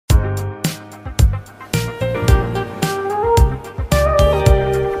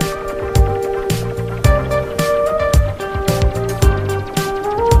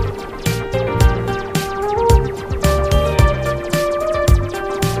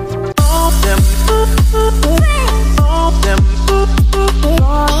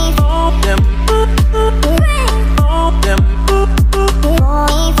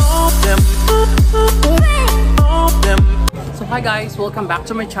welcome back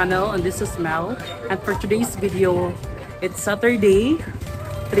to my channel, and this is Mel. And for today's video, it's Saturday,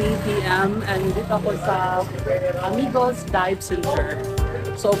 3 p.m. and dito ako sa Amigos Dive Center.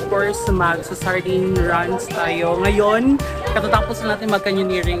 So of course, sa Sardine runs tayo. Ngayon, katatapos na natin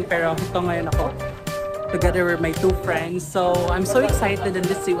mag-canyoneering, pero ito ngayon ako together with my two friends. So I'm so excited and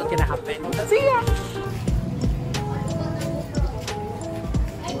let's see what's gonna happen. See ya!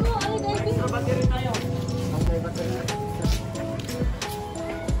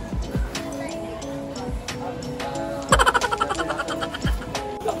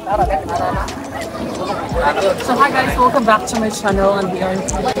 So hi guys, welcome back to my channel, and we are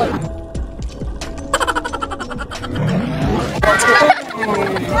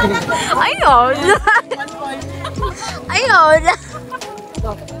ayun. Ayun.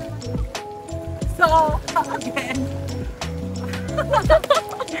 So again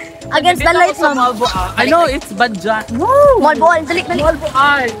Against the lights, ma'am. I know it's Badjan. Moalbaol, dalik.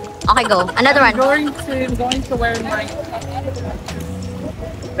 Moalbaol. Okay, go. Another one. I'm going to wear my.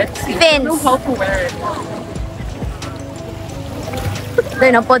 Let's see. Fins. I don't know how to wear it.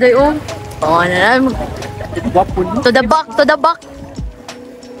 Dahil na po, dahil To the back.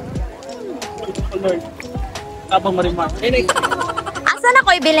 Abang marimar. Asan ako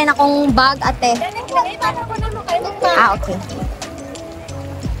ibili na kong bag, ate? Ah, okay.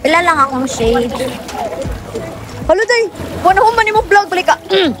 Pila lang akong shade. Halo, day. Buwan na human mo vlog, balik ka.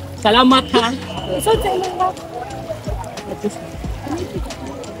 Salamat, ha?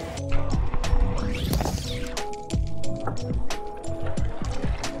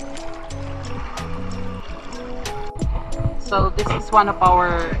 So this is one of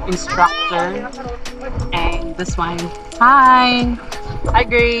our instructors, and this one. Hi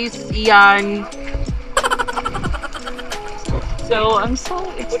Grace, Ian. So I'm so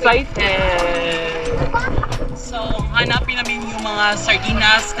excited. So hanapin namin yung mga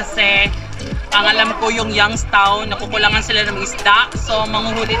sardinas kasi ang alam ko yung Youngstown, nakukulangan sila ng isda. So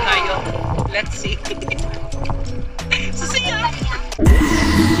manghuhuli tayo. Let's see. So see ya!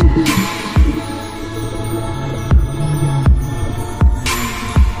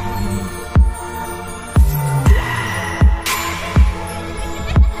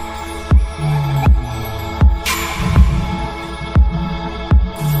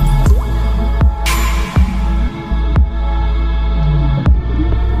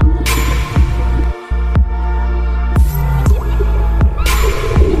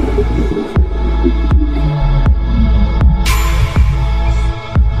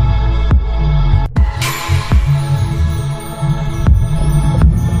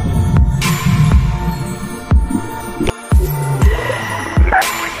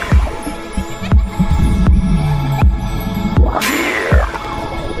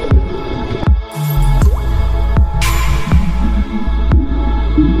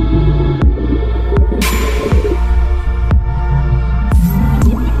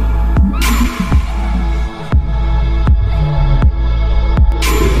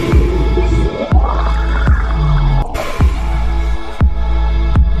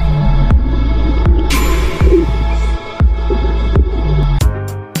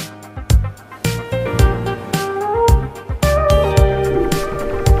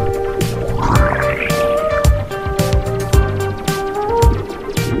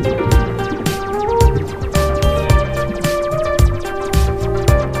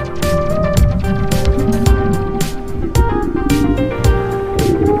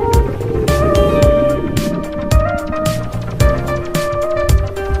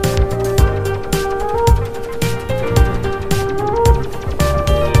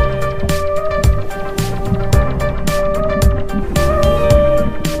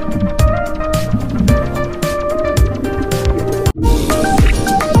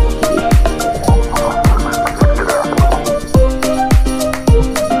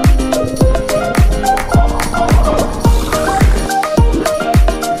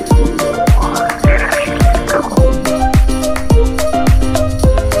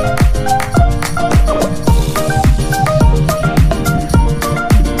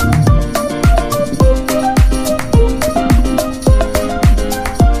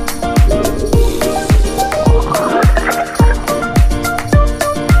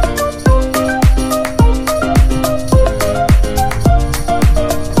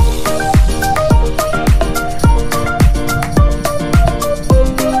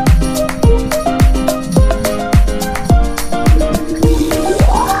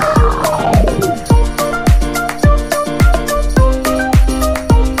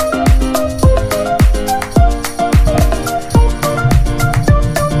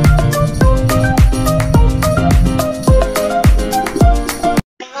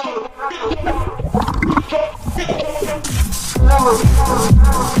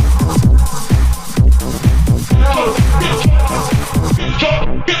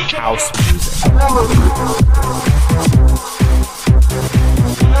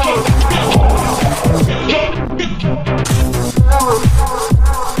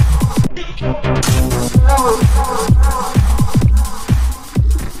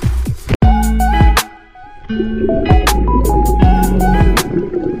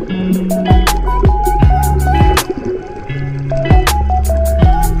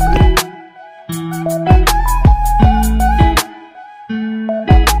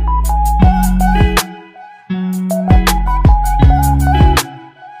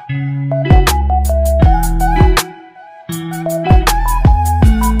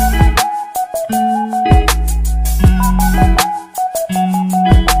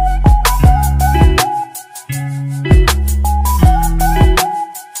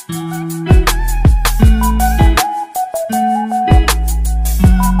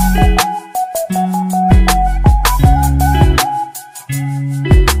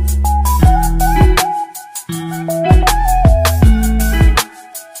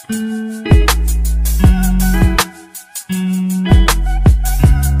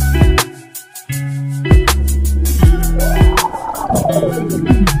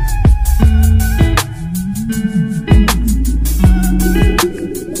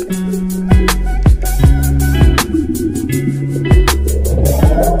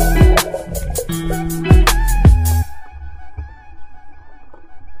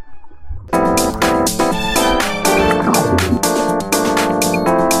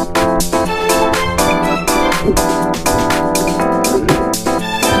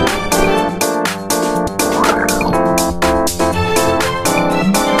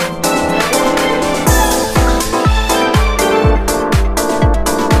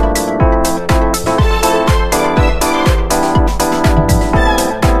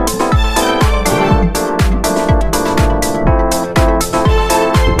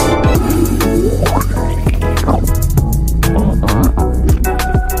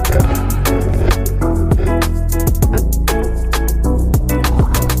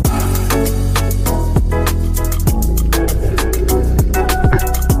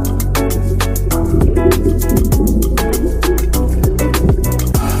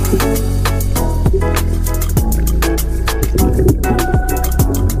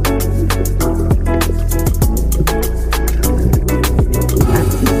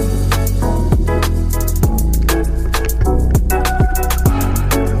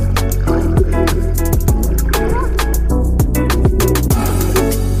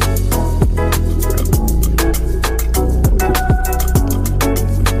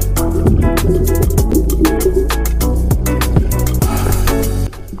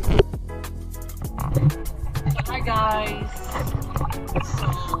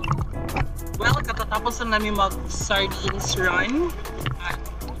 Tapos na namin mag-sardines run. At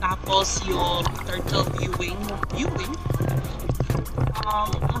tapos yung turtle viewing.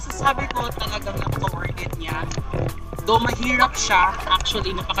 Masasabi ko talagang na-worth it niya. Though mahirap siya,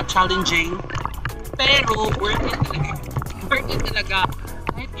 actually napaka-challenging. Pero worth it talaga. Worth it talaga.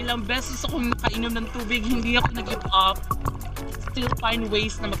 Kahit ilang beses akong nakainom ng tubig, hindi ako nag-give up. Still find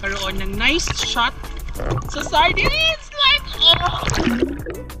ways na magkaroon ng nice shot sa sardines. Like, oh!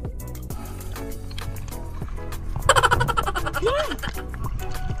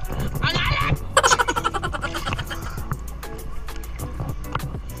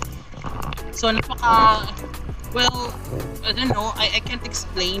 So well, I don't know, I can't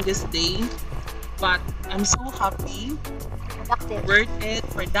explain this day, but I'm so happy. Productive. Worth it,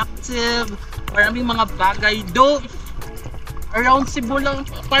 productive, maraming mga bagay. Though, around Cebu lang,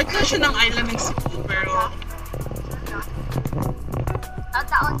 part na siya ng island ng Cebu, pero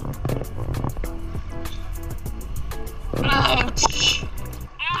Taon. ouch!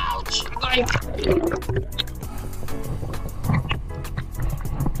 Ouch! Agoy!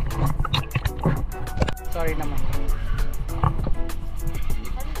 Sorry naman.